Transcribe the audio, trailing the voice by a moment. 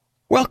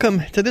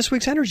Welcome to this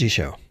week's Energy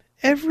Show.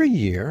 Every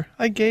year,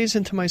 I gaze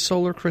into my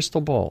solar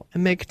crystal ball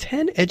and make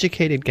 10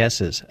 educated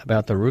guesses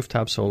about the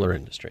rooftop solar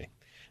industry.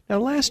 Now,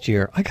 last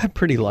year, I got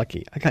pretty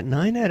lucky. I got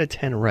 9 out of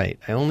 10 right.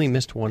 I only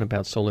missed one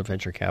about solar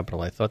venture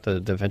capital. I thought the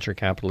venture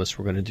capitalists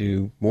were going to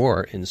do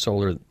more in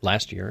solar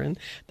last year, and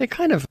they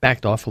kind of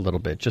backed off a little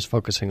bit, just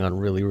focusing on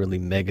really, really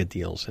mega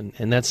deals.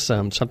 And that's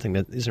something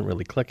that isn't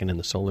really clicking in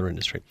the solar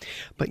industry.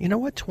 But you know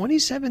what?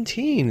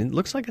 2017, it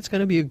looks like it's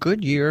going to be a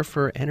good year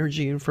for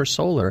energy and for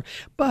solar,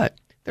 but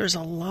there's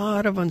a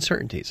lot of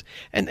uncertainties.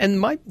 And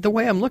the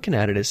way I'm looking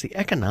at it is the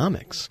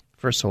economics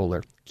for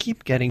solar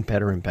keep getting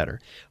better and better.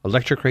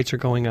 Electric rates are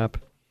going up.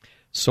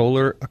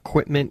 Solar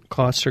equipment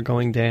costs are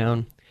going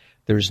down.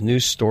 There's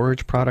new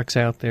storage products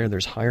out there.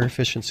 There's higher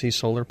efficiency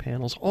solar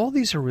panels. All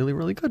these are really,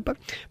 really good.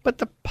 But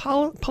the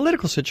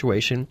political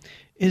situation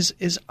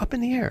is up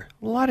in the air.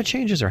 A lot of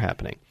changes are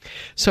happening.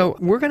 So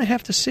we're going to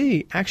have to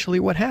see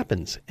actually what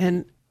happens.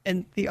 And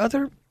the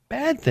other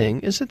bad thing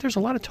is that there's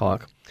a lot of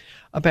talk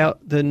about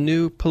the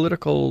new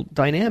political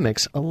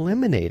dynamics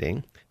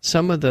eliminating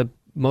some of the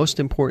most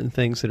important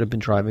things that have been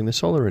driving the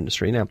solar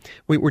industry. Now,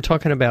 we're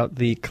talking about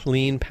the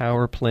Clean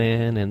Power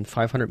Plan and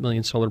 500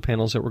 million solar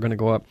panels that were going to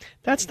go up.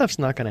 That stuff's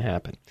not going to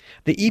happen.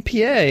 The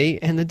EPA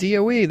and the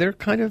DOE, they're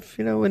kind of,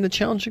 in a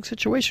challenging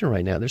situation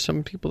right now. There's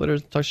some people that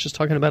are just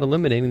talking about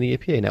eliminating the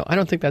EPA. Now, I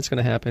don't think that's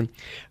going to happen.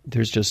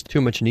 There's just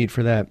too much need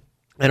for that.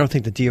 I don't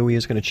think the DOE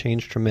is going to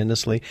change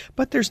tremendously,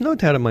 but there's no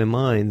doubt in my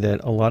mind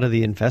that a lot of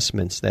the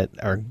investments that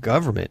our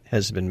government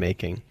has been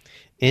making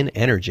in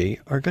energy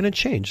are going to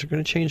change. They're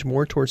going to change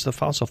more towards the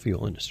fossil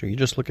fuel industry. You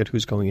just look at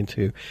who's going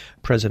into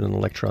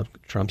President-elect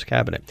Trump's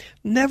cabinet.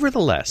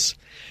 Nevertheless,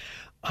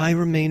 I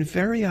remain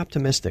very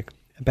optimistic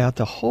about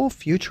the whole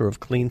future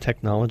of clean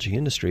technology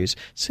industries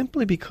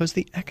simply because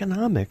the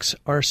economics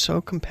are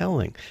so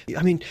compelling.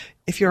 I mean,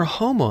 if you're a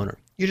homeowner,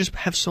 you just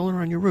have solar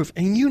on your roof,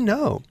 and you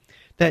know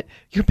that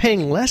you're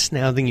paying less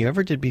now than you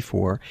ever did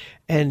before,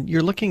 and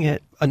you're looking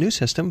at a new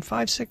system,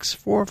 4,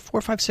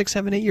 5, 6,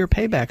 7, 8 year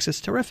paybacks. It's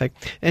terrific.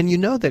 And you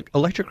know that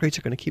electric rates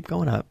are going to keep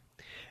going up,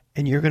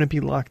 and you're going to be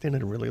locked in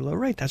at a really low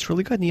rate. That's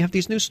really good. And you have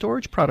these new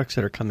storage products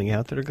that are coming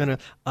out that are going to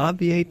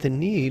obviate the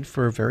need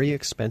for very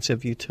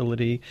expensive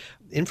utility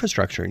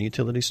infrastructure and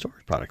utility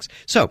storage products.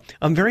 So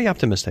I'm very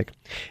optimistic.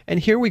 And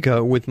here we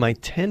go with my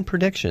 10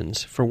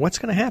 predictions for what's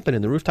going to happen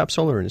in the rooftop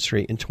solar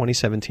industry in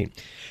 2017.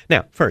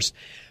 Now, first,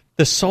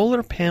 the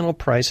solar panel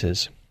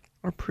prices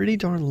are pretty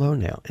darn low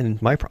now, and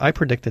I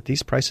predict that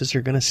these prices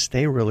are going to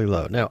stay really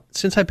low. Now,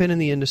 since I've been in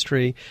the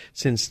industry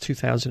since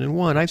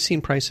 2001, I've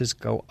seen prices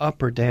go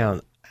up or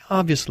down.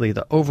 Obviously,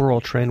 the overall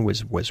trend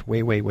was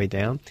way, way, way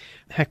down.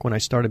 Heck, when I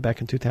started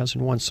back in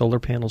 2001, solar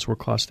panels were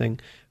costing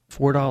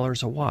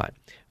 $4 a watt.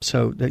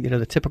 So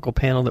the typical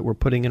panel that we're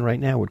putting in right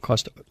now would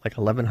cost like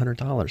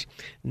 $1,100.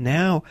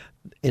 Now,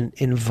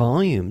 in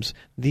volumes,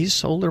 these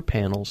solar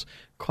panels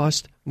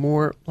cost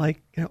more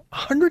like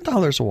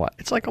 $100 a watt.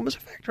 It's like almost a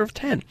factor of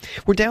 10.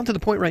 We're down to the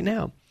point right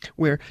now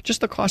where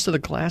just the cost of the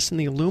glass and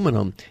the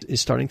aluminum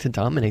is starting to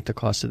dominate the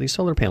cost of these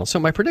solar panels. So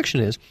my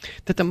prediction is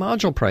that the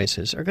module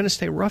prices are going to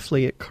stay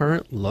roughly at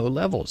current low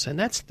levels, and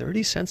that's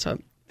 30 cents a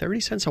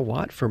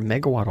watt for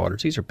megawatt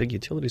orders. These are big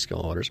utility scale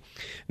orders.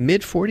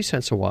 Mid 40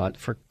 cents a watt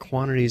for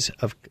quantities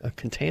of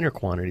container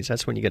quantities.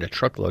 That's when you get a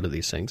truckload of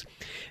these things.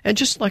 And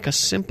just like a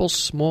simple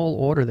small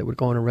order that would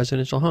go in a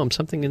residential home,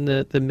 something in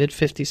the mid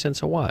 50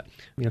 cents a watt,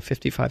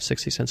 55,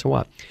 60 cents a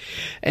watt.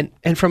 And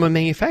from a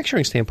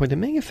manufacturing standpoint, the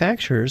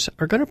manufacturers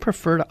are going to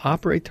prefer to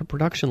operate the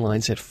production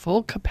lines at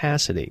full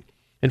capacity.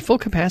 And full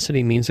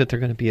capacity means that they're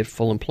going to be at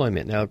full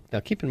employment. Now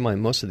keep in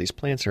mind, most of these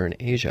plants are in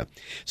Asia.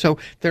 So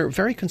they're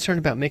very concerned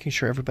about making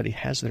sure everybody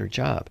has their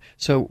job.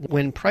 So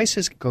when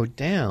prices go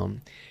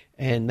down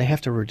and they have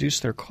to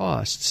reduce their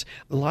costs,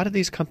 a lot of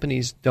these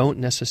companies don't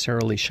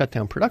necessarily shut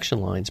down production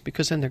lines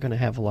because then they're going to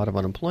have a lot of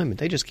unemployment.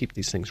 They just keep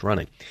these things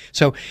running.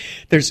 So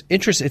there's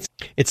interest.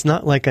 It's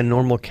not like a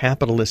normal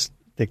capitalist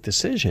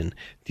decision.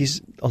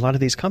 A lot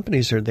of these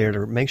companies are there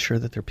to make sure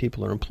that their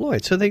people are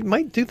employed. So they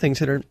might do things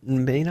that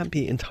may not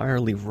be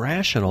entirely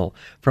rational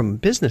from a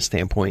business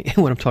standpoint. And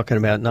when I'm talking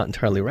about not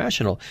entirely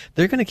rational,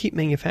 they're going to keep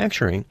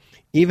manufacturing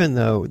even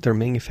though they're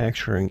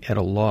manufacturing at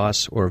a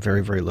loss or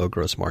very, very low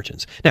gross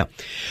margins. Now,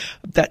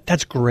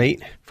 that's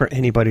great for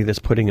anybody that's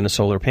putting in a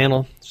solar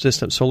panel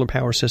system, solar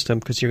power system,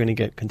 because you're going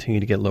to continue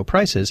to get low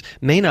prices.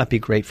 May not be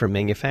great for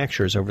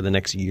manufacturers over the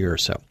next year or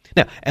so.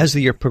 Now, as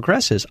the year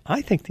progresses,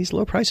 I think these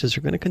low prices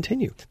are going to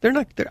continue.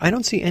 I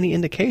don't see any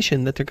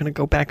indication that they're going to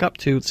go back up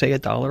to, say,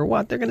 $1 a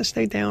watt. They're going to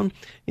stay down,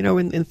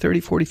 in 30,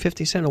 40,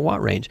 50 cent a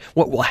watt range.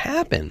 What will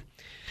happen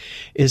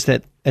is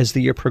that as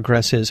the year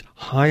progresses,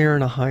 higher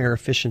and higher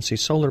efficiency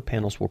solar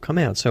panels will come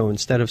out. So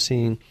instead of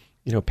seeing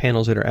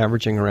panels that are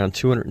averaging around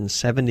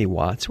 270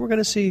 watts, we're going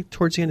to see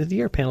towards the end of the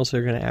year panels that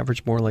are going to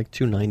average more like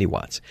 290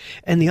 watts.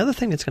 And the other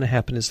thing that's going to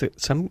happen is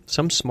that some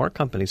smart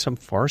companies, some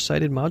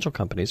far-sighted module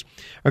companies,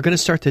 are going to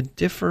start to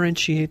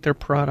differentiate their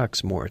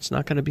products more. It's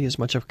not going to be as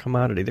much of a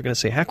commodity. They're going to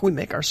say, how can we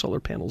make our solar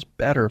panels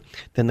better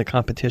than the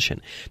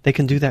competition? They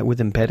can do that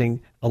with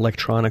embedding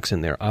electronics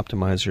in there,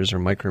 optimizers or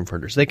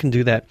microinverters. They can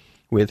do that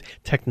with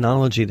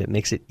technology that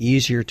makes it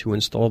easier to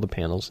install the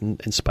panels,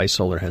 and Spice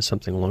Solar has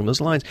something along those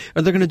lines,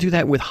 or they're going to do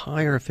that with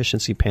higher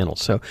efficiency panels.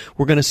 So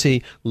we're going to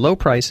see low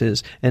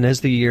prices, and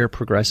as the year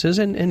progresses,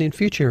 and in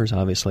future years,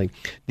 obviously,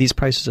 these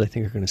prices, I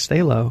think, are going to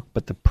stay low,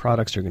 but the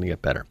products are going to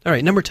get better. All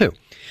right, number 2.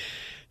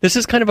 This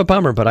is kind of a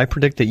bummer, but I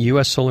predict that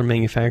U.S. solar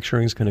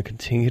manufacturing is going to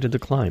continue to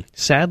decline.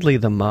 Sadly,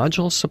 the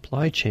module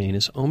supply chain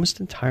is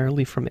almost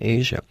entirely from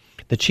Asia.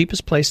 The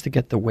cheapest place to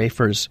get the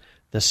wafers,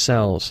 the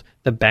cells,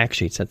 the back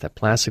sheets, that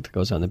plastic that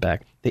goes on the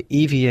back, the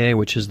EVA,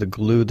 which is the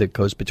glue that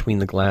goes between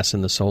the glass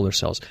and the solar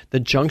cells, the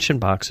junction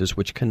boxes,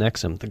 which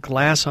connects them, the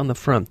glass on the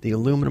front, the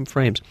aluminum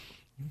frames.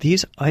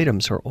 These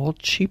items are all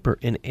cheaper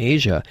in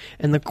Asia,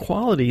 and the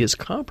quality is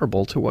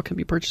comparable to what can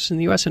be purchased in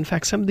the U.S. In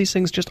fact, some of these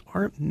things just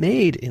aren't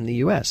made in the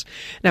U.S.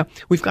 Now,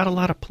 we've got a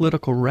lot of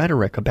political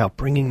rhetoric about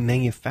bringing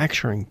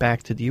manufacturing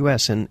back to the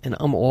U.S., and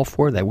I'm all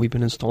for that. We've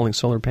been installing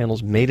solar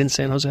panels made in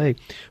San Jose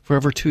for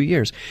over 2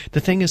 years. The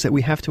thing is that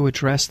we have to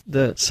address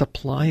the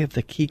supply of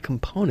the key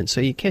components. So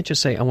you can't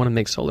just say, I want to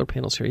make solar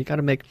panels here. You got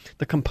to make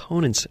the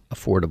components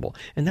affordable,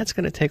 and that's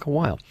going to take a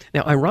while.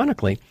 Now,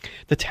 ironically,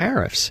 the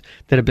tariffs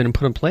that have been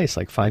put in place,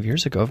 like 5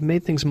 years ago, have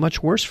made things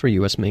much worse for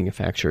U.S.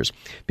 manufacturers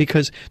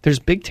because there's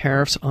big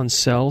tariffs on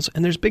cells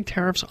and there's big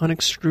tariffs on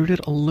extruded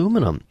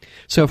aluminum.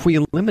 So if we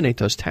eliminate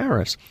those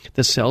tariffs,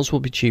 the cells will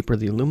be cheaper,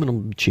 the aluminum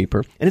will be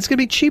cheaper, and it's going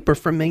to be cheaper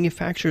for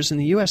manufacturers in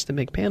the U.S. to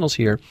make panels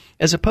here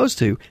as opposed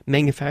to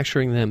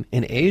manufacturing them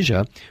in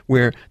Asia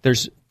where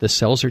the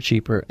cells are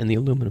cheaper and the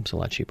aluminum's a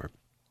lot cheaper.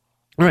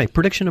 All right,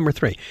 prediction number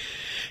 3.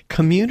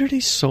 Community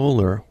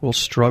solar will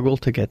struggle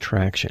to get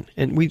traction.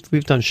 And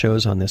we've done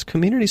shows on this.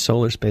 Community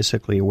solar is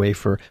basically a way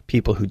for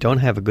people who don't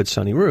have a good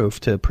sunny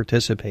roof to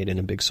participate in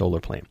a big solar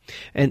plant.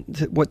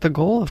 And what the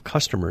goal of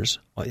customers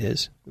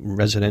is,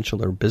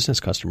 residential or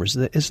business customers,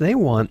 is they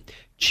want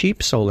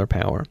cheap solar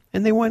power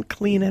and they want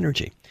clean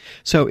energy.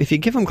 So if you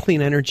give them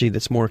clean energy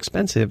that's more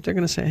expensive, they're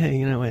going to say,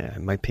 hey, I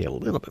might pay a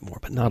little bit more,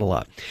 but not a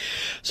lot.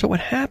 So what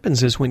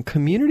happens is when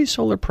community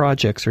solar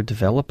projects are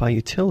developed by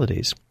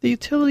utilities, the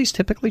utilities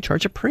typically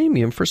charge a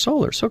premium for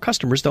solar, so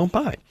customers don't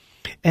buy.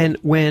 And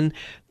when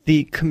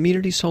the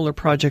community solar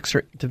projects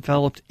are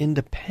developed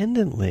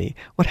independently,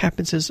 what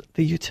happens is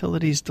the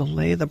utilities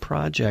delay the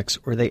projects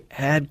or they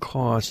add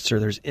costs or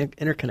there's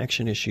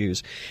interconnection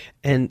issues.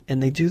 And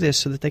they do this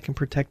so that they can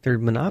protect their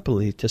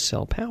monopoly to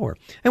sell power.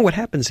 And what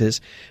happens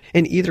is,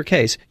 in either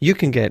case, you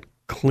can get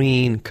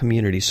clean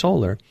community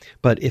solar,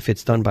 but if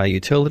it's done by a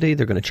utility,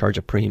 they're going to charge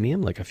a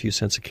premium, like a few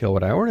cents a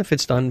kilowatt hour. And if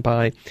it's done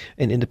by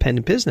an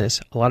independent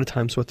business, a lot of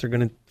times what they're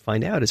going to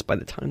find out is by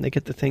the time they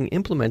get the thing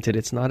implemented,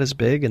 it's not as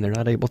big and they're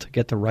not able to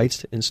get the rights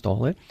to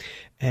install it,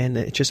 and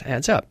it just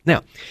adds up.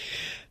 Now,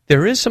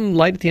 there is some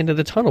light at the end of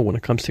the tunnel when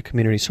it comes to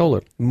community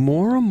solar.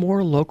 More and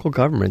more local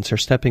governments are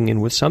stepping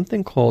in with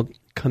something called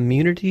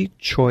community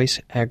choice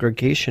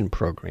aggregation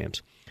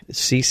programs.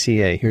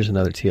 CCA, here's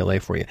another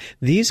TLA for you.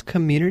 These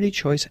community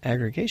choice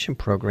aggregation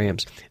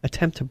programs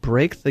attempt to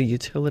break the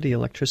utility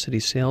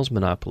electricity sales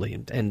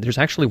monopoly. And there's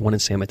actually one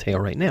in San Mateo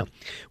right now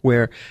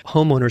where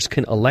homeowners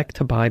can elect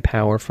to buy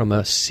power from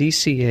a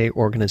CCA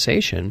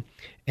organization,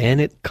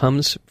 and it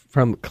comes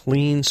from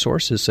clean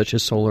sources such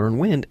as solar and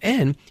wind,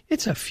 and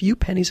it's a few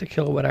pennies a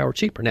kilowatt hour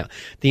cheaper. Now,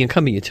 the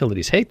incumbent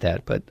utilities hate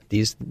that, but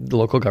the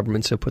local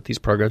governments have put these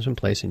programs in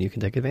place, and you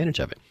can take advantage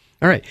of it.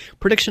 All right,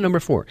 prediction number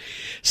 4.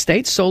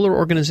 State solar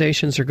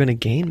organizations are going to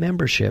gain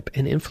membership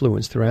and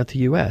influence throughout the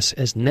U.S.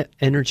 as net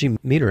energy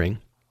metering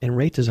and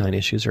rate design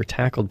issues are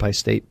tackled by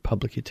state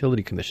public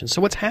utility commissions.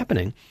 So what's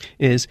happening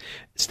is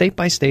state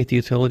by state, the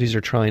utilities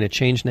are trying to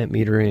change net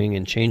metering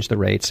and change the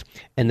rates.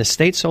 And the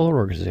state solar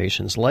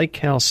organizations like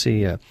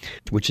CalSIA,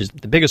 which is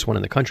the biggest one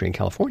in the country in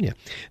California,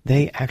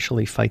 they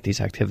actually fight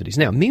these activities.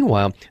 Now,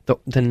 meanwhile,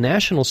 the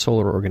national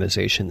solar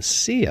organization,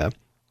 SIA,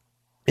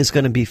 is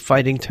going to be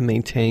fighting to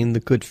maintain the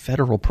good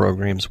federal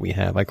programs we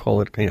have. I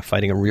call it kind of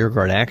fighting a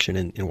rearguard action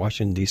in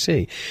Washington,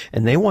 D.C.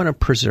 And they want to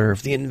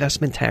preserve the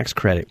investment tax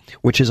credit,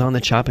 which is on the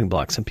chopping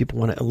block. Some people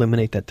want to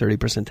eliminate that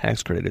 30%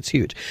 tax credit. It's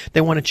huge. They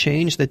want to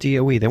change the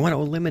DOE. They want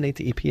to eliminate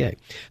the EPA.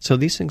 So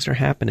these things are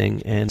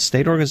happening, and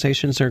state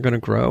organizations are going to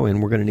grow,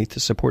 and we're going to need to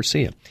support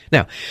SIA.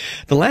 Now,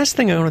 the last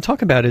thing I want to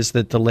talk about is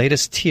that the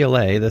latest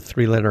TLA, the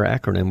 3-letter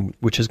acronym,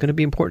 which is going to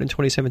be important in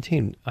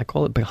 2017, I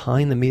call it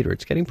behind the meter.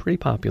 It's getting pretty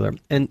popular.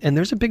 And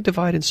there's a big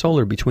divide in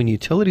solar between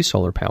utility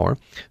solar power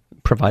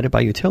provided by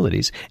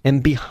utilities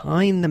and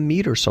behind the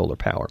meter solar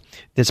power.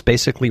 That's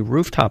basically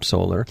rooftop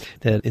solar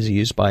that is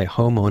used by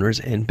homeowners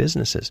and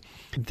businesses.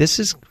 This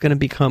is going to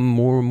become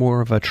more and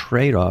more of a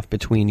trade-off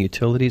between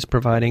utilities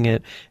providing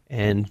it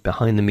and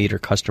behind the meter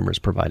customers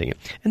providing it.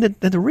 And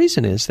the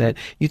reason is that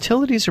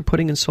utilities are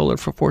putting in solar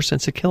for 4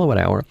 cents a kilowatt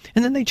hour,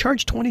 and then they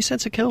charge 20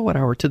 cents a kilowatt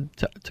hour to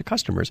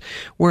customers,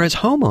 whereas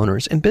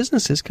homeowners and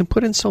businesses can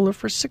put in solar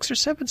for 6 or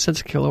 7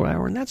 cents a kilowatt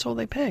hour, and that's all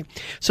they pay.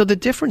 So the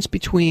difference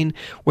between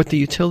what the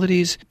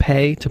utilities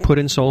pay to put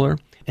in solar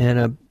and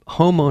a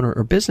homeowner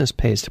or business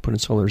pays to put in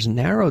solar is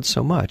narrowed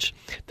so much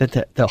that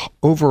the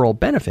overall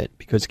benefit,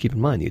 because keep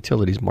in mind the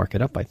utilities mark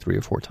it up by 3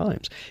 or 4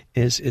 times,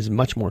 is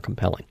much more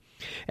compelling.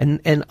 And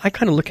I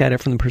kind of look at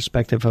it from the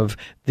perspective of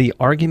the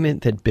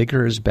argument that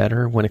bigger is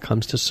better when it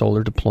comes to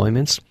solar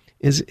deployments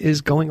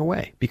is going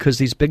away, because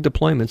these big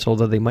deployments,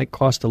 although they might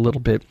cost a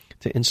little bit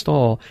to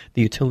install,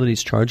 the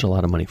utilities charge a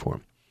lot of money for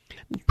them.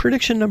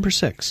 Prediction number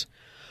 6.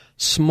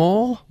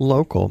 Small,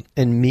 local,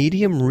 and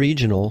medium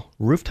regional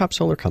rooftop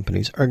solar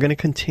companies are going to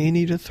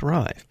continue to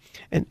thrive.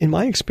 And in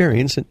my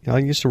experience, and I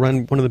used to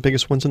run one of the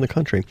biggest ones in the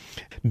country,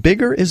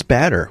 bigger is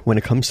better when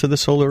it comes to the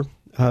solar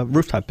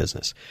rooftop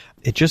business.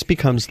 It just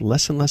becomes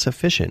less and less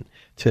efficient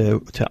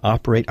to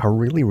operate a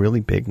really, really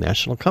big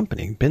national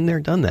company. Been there,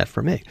 done that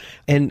for me.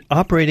 And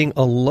operating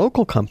a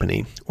local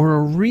company or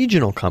a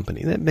regional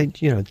company that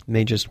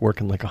may just work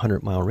in like a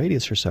 100-mile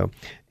radius or so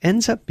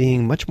ends up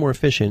being much more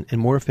efficient,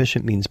 and more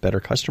efficient means better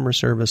customer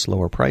service,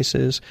 lower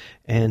prices,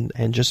 and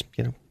just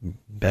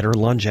better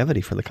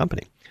longevity for the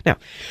company. Now,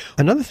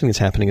 another thing that's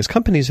happening is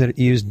companies that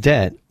use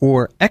debt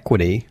or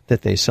equity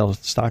that they sell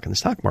stock in the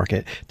stock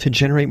market to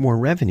generate more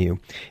revenue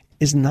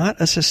is not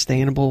a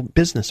sustainable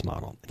business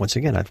model. Once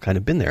again, I've kind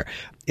of been there.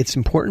 It's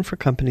important for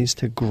companies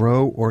to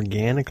grow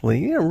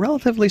organically,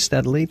 relatively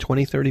steadily,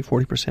 20, 30,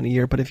 40% a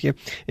year. But if you're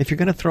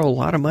going to throw a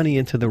lot of money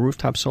into the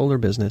rooftop solar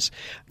business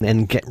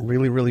and get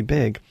really, really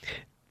big,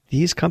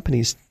 these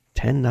companies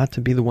tend not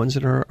to be the ones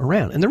that are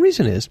around. And the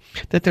reason is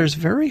that there's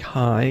very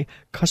high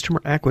customer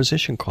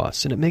acquisition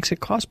costs, and it makes it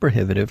cost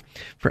prohibitive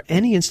for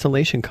any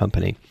installation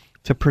company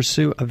to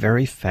pursue a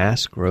very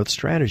fast growth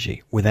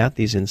strategy without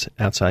these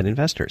outside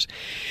investors.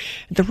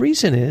 The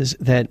reason is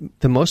that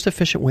the most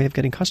efficient way of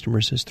getting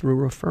customers is through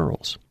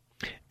referrals.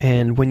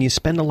 And when you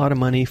spend a lot of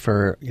money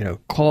for,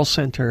 call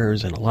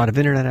centers and a lot of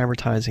internet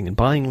advertising and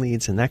buying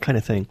leads and that kind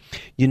of thing,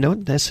 you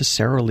don't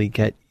necessarily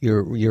get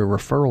your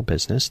referral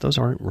business. Those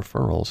aren't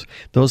referrals.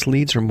 Those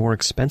leads are more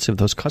expensive.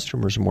 Those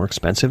customers are more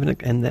expensive.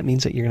 And that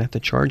means that you're going to have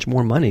to charge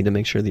more money to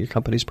make sure that your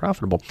company's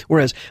profitable.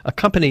 Whereas a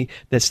company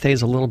that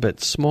stays a little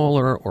bit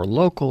smaller or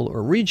local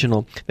or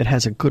regional that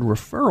has a good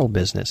referral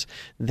business,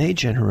 they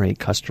generate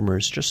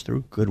customers just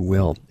through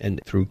goodwill and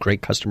through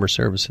great customer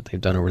service that they've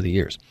done over the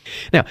years.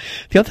 Now,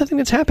 the other thing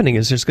that's happening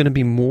is there's going to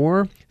be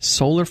more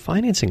solar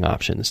financing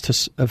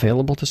options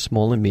available to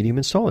small and medium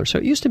installers. So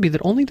it used to be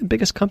that only the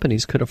biggest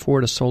companies could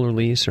afford a solar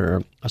lease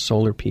or a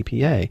solar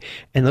PPA.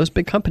 And those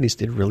big companies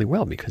did really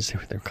well because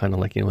they're kind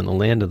of like, in the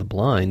land of the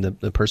blind,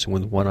 the person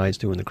with one eye is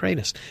doing the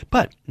greatest.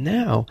 But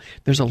now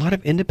there's a lot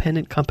of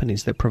independent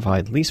companies that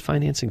provide lease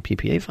financing,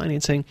 PPA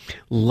financing,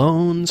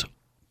 loans,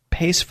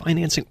 PACE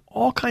financing,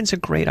 all kinds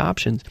of great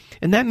options.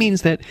 And that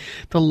means that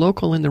the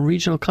local and the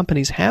regional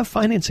companies have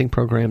financing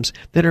programs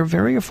that are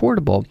very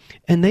affordable,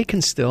 and they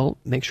can still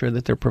make sure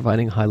that they're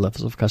providing high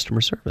levels of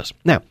customer service.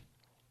 Now,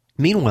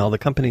 meanwhile, the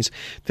companies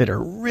that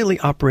are really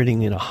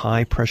operating in a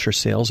high-pressure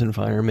sales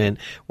environment,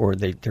 or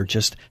they're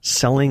just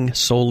selling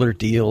solar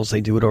deals,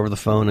 they do it over the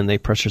phone and they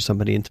pressure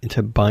somebody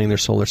into buying their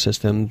solar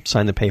system,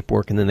 sign the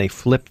paperwork, and then they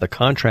flip the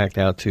contract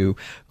out to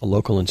a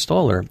local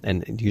installer,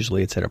 and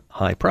usually it's at a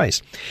high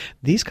price.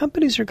 These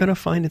companies are going to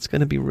find it's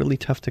going to be really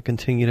tough to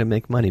continue to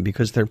make money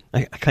because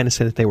I kind of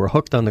say that they were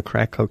hooked on the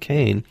crack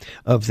cocaine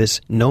of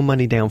this no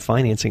money down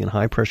financing and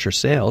high-pressure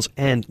sales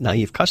and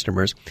naive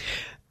customers,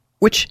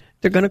 which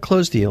they're going to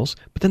close deals,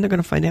 but then they're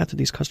going to find out that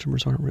these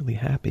customers aren't really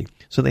happy.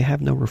 So they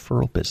have no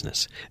referral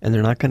business, and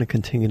they're not going to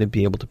continue to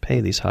be able to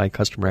pay these high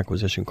customer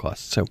acquisition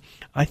costs. So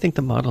I think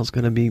the model is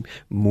going to be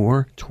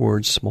more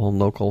towards small,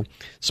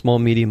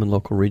 medium, and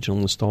local regional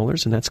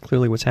installers, and that's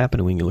clearly what's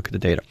happening when you look at the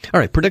data. All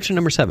right, prediction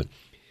number 7.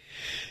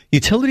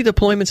 Utility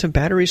deployments of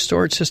battery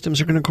storage systems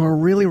are going to grow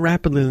really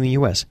rapidly in the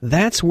U.S.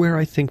 That's where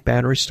I think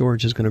battery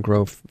storage is going to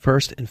grow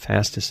first and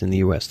fastest in the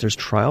U.S. There's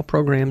trial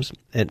programs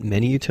at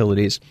many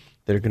utilities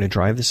that are going to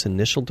drive this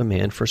initial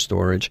demand for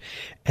storage,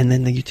 and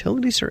then the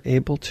utilities are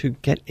able to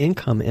get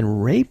income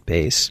and rate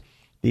base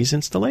these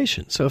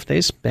installations. So if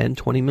they spend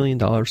 $20 million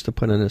to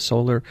put in a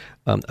solar,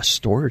 a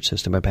storage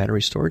system, a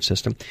battery storage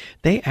system,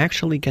 they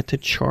actually get to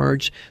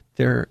charge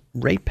their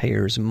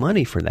ratepayers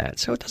money for that.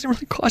 So it doesn't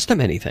really cost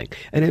them anything.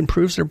 And it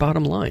improves their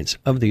bottom lines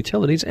of the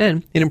utilities,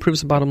 and it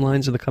improves the bottom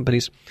lines of the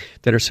companies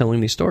that are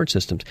selling these storage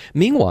systems.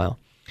 Meanwhile,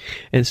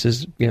 and this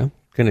is, going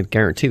to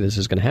guarantee this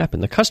is going to happen,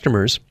 the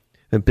customers,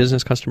 the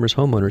business customers,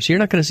 homeowners, you're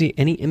not going to see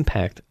any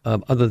impact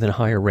other than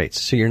higher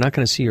rates. So you're not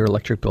going to see your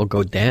electric bill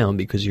go down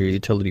because your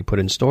utility put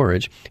in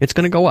storage. It's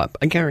going to go up,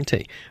 I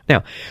guarantee.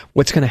 Now,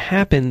 what's going to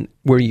happen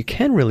where you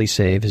can really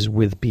save is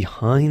with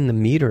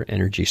behind-the-meter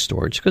energy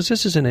storage, because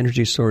this is an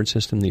energy storage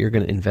system that you're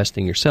going to invest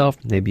in yourself.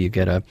 Maybe you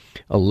get a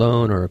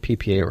loan or a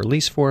PPA or a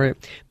lease for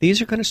it.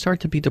 These are going to start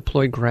to be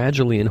deployed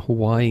gradually in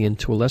Hawaii and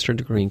to a lesser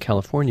degree in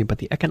California, but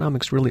the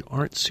economics really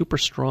aren't super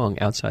strong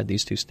outside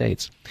these two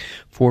states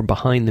for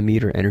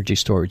behind-the-meter energy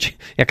storage.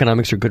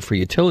 Economics are good for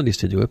utilities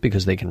to do it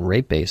because they can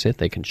rate base it,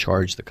 they can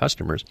charge the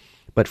customers.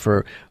 But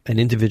for an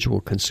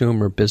individual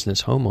consumer,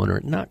 business,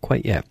 homeowner, not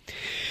quite yet.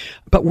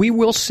 But we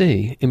will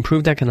see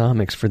improved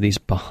economics for these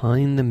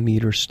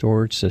behind-the-meter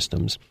storage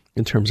systems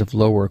in terms of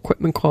lower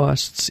equipment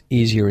costs,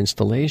 easier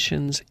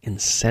installations,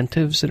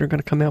 incentives that are going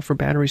to come out for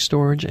battery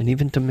storage, and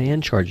even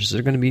demand charges. There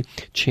are going to be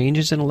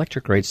changes in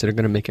electric rates that are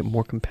going to make it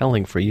more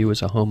compelling for you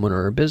as a homeowner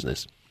or a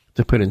business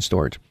to put in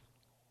storage.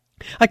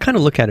 I kind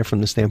of look at it from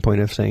the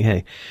standpoint of saying,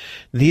 hey,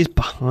 these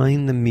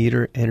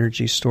behind-the-meter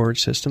energy storage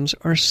systems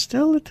are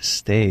still at the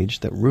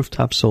stage that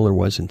rooftop solar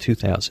was in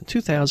 2000.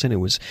 2000, it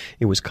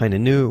was kind of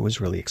new. It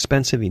was really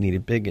expensive. You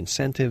needed big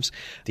incentives.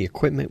 The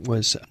equipment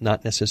was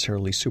not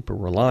necessarily super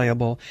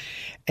reliable.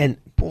 And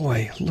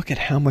boy, look at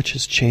how much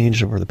has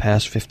changed over the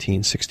past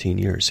 15, 16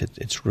 years.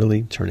 It's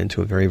really turned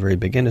into a very, very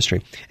big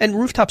industry. And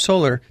rooftop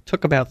solar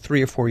took about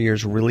 3 or 4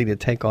 years really to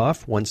take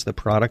off once the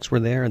products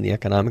were there and the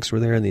economics were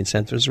there and the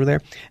incentives were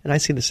there. And I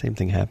see the same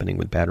thing happening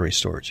with battery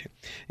storage.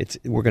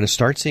 We're going to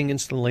start seeing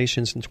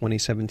installations in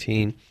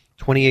 2017,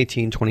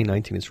 2018,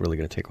 2019. It's really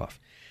going to take off.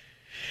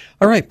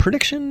 All right,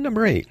 prediction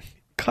number 8.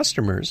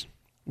 Customers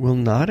will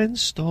not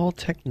install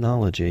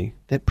technology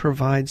that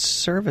provides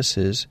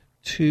services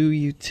to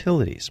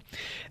utilities.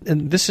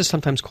 And this is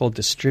sometimes called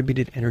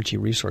distributed energy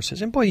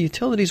resources. And boy,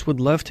 utilities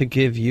would love to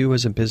give you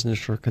as a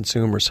business or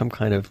consumer some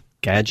kind of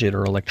gadget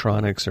or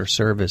electronics or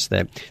service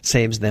that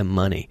saves them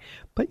money.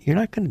 But you're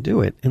not going to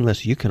do it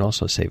unless you can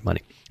also save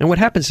money. And what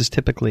happens is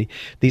typically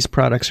these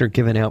products are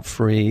given out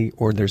free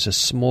or there's a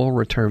small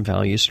return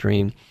value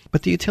stream.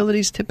 But the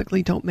utilities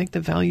typically don't make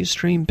the value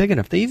stream big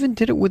enough. They even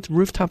did it with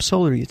rooftop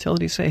solar.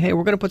 Utilities say, hey,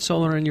 we're going to put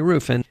solar on your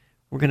roof and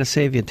we're going to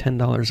save you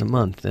 $10 a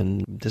month,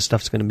 and this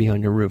stuff's going to be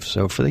on your roof.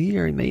 So for the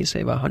year, you may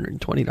save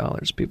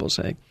 $120, people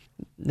say.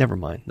 Never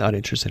mind, not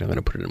interested, I'm going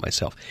to put it in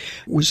myself.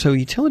 So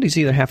utilities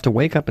either have to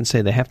wake up and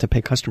say they have to pay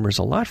customers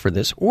a lot for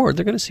this, or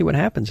they're going to see what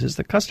happens is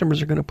the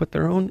customers are going to put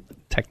their own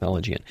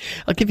technology in.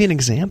 I'll give you an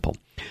example.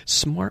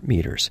 Smart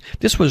meters.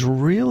 This was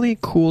really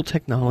cool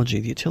technology.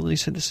 The utility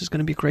said this is going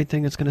to be a great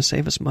thing, it's going to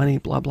save us money,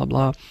 blah, blah,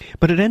 blah.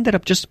 But it ended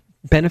up just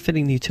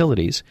benefiting the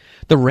utilities.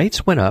 The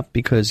rates went up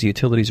because the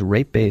utilities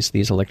rate-based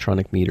these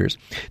electronic meters.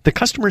 The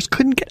customers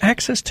couldn't get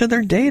access to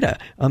their data.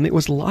 It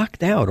was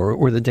locked out,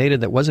 or the data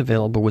that was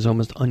available was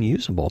almost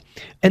unusable.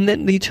 And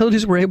then the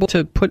utilities were able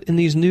to put in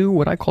these new,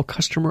 what I call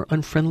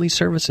customer-unfriendly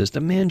services,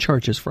 demand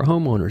charges for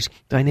homeowners,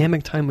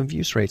 dynamic time of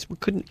use rates.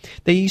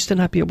 They used to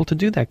not be able to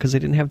do that because they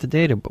didn't have the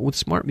data, but with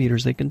smart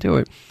meters they can do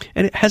it.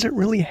 And it hasn't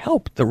really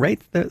helped.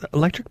 The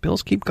electric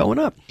bills keep going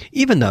up,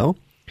 even though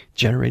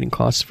generating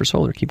costs for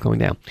solar keep going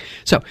down.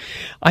 So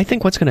I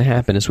think what's going to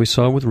happen, as we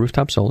saw with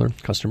rooftop solar,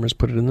 customers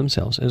put it in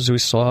themselves. As we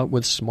saw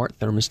with smart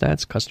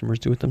thermostats, customers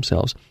do it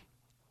themselves.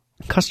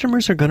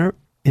 Customers are going to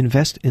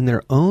invest in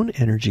their own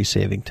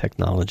energy-saving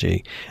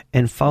technology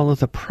and follow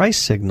the price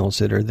signals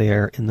that are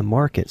there in the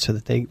market so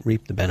that they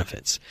reap the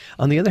benefits.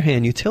 On the other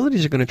hand,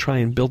 utilities are going to try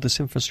and build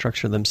this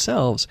infrastructure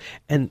themselves,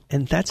 and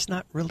that's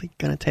not really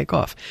going to take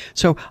off.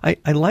 So I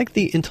like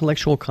the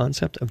intellectual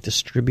concept of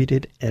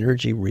distributed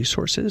energy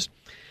resources,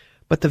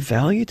 but the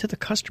value to the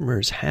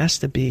customers has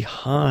to be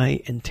high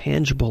and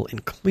tangible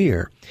and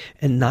clear,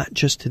 and not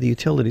just to the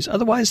utilities.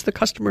 Otherwise, the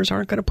customers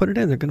aren't going to put it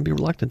in. They're going to be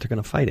reluctant. They're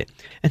going to fight it.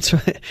 And so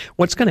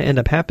what's going to end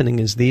up happening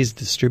is these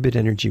distributed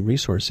energy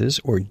resources,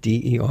 or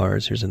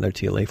DERs, here's another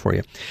TLA for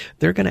you,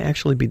 they're going to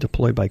actually be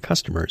deployed by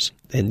customers.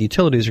 And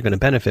utilities are going to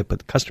benefit, but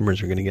the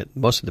customers are going to get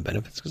most of the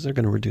benefits because they're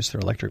going to reduce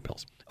their electric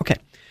bills. Okay.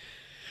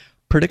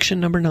 Prediction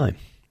number 9.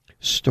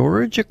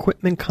 Storage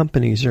equipment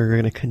companies are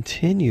going to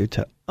continue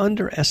to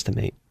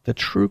underestimate the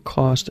true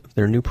cost of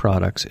their new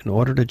products in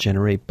order to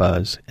generate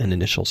buzz and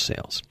initial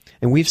sales.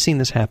 And we've seen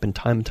this happen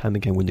time and time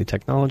again with new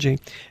technology,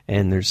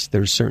 and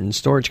there's certain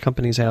storage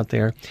companies out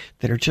there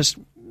that are just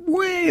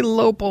way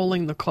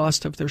lowballing the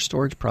cost of their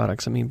storage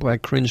products. I mean, boy, I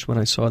cringed when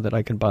I saw that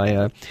I could buy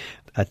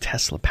a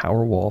Tesla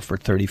Powerwall for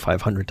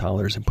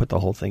 $3,500 and put the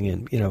whole thing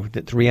in. You know,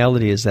 the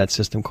reality is that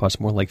system cost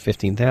more like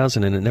 $15,000,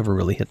 and it never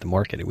really hit the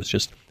market. It was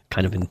just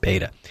kind of in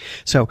beta.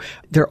 So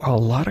there are a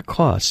lot of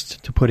costs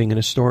to putting in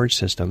a storage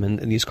system, and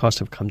these costs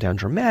have come down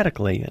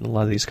dramatically, and a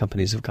lot of these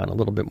companies have gotten a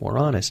little bit more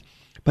honest.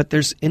 But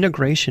there's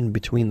integration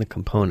between the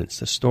components,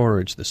 the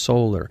storage, the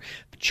solar,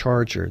 the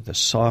charger, the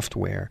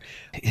software,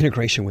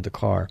 integration with the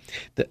car.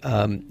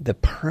 The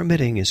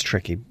permitting is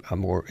tricky,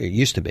 or it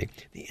used to be.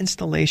 The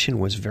installation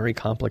was very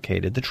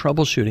complicated, the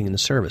troubleshooting and the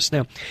service.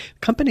 Now,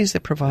 companies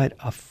that provide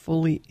a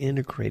fully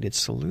integrated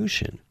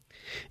solution,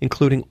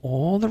 including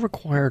all the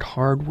required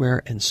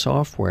hardware and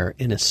software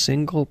in a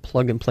single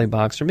plug-and-play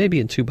box, or maybe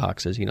in 2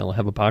 boxes. You know, they'll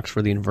have a box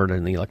for the inverter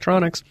and the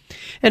electronics,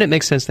 and it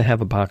makes sense to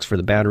have a box for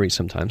the batteries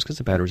sometimes because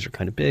the batteries are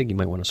kind of big. You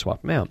might want to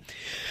swap them out.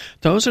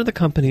 Those are the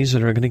companies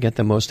that are going to get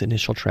the most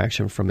initial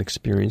traction from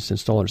experienced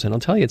installers. And I'll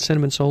tell you, at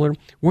Cinnamon Solar,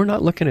 we're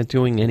not looking at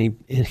doing any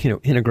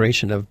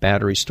integration of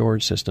battery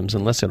storage systems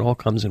unless it all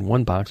comes in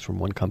one box from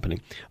one company.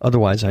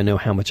 Otherwise, I know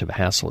how much of a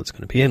hassle it's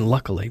going to be. And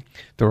luckily,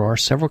 there are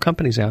several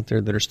companies out there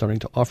that are starting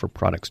to offer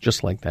products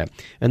just like that.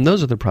 And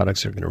those are the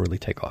products that are going to really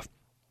take off.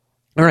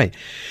 All right.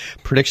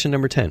 Prediction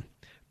number 10.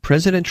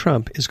 President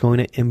Trump is going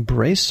to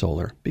embrace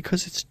solar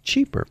because it's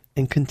cheaper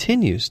and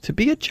continues to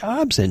be a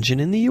jobs engine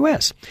in the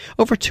U.S.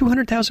 Over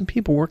 200,000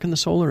 people work in the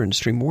solar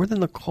industry, more than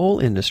the coal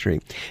industry,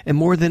 and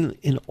more than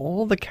in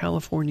all the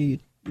California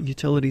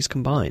utilities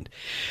combined.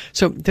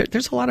 So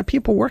there's a lot of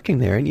people working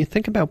there, and you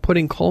think about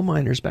putting coal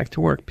miners back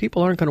to work.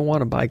 People aren't going to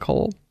want to buy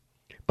coal.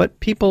 But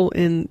people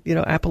in,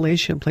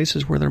 Appalachia and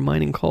places where they're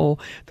mining coal,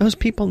 those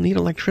people need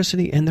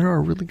electricity, and there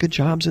are really good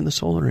jobs in the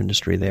solar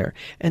industry there.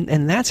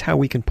 And that's how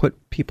we can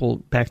put people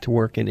back to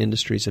work in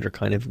industries that are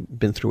kind of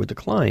been through a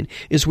decline,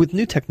 is with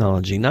new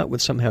technology, not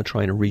with somehow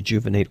trying to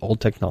rejuvenate old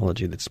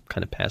technology that's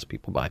kind of passed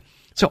people by.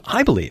 So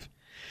I believe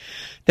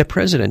that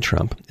President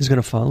Trump is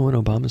going to follow in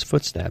Obama's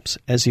footsteps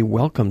as he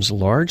welcomes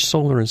large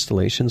solar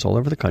installations all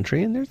over the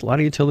country. And there's a lot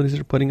of utilities that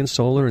are putting in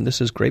solar, and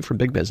this is great for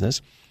big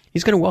business.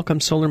 He's going to welcome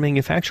solar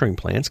manufacturing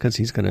plants because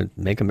he's going to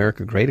make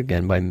America great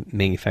again by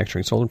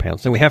manufacturing solar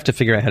panels. Now, we have to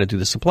figure out how to do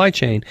the supply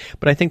chain,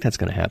 but I think that's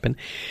going to happen.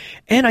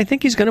 And I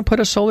think he's going to put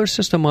a solar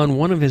system on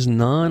one of his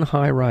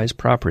non-high-rise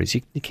properties.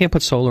 You can't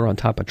put solar on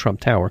top of Trump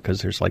Tower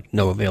because there's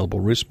no available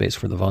roof space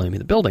for the volume of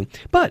the building.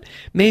 But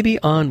maybe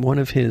on one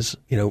of his,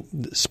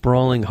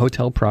 sprawling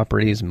hotel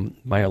properties,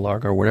 Maya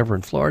Largo or whatever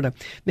in Florida,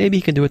 maybe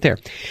he can do it there.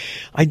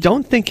 I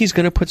don't think he's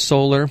going to put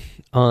solar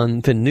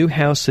on the new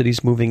house that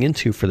he's moving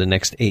into for the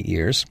next 8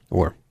 years,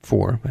 or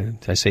 4.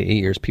 I say 8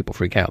 years, people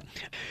freak out.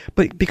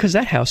 But because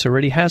that house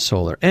already has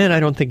solar, and I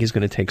don't think he's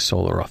going to take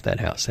solar off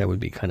that house. That would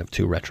be kind of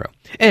too retro.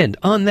 And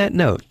on that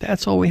note,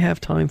 that's all we have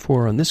time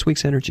for on this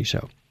week's Energy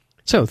Show.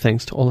 So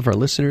thanks to all of our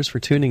listeners for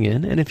tuning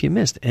in, and if you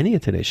missed any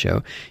of today's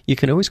show, you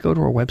can always go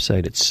to our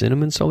website at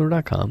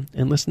cinnamonsolar.com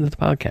and listen to the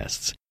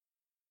podcasts.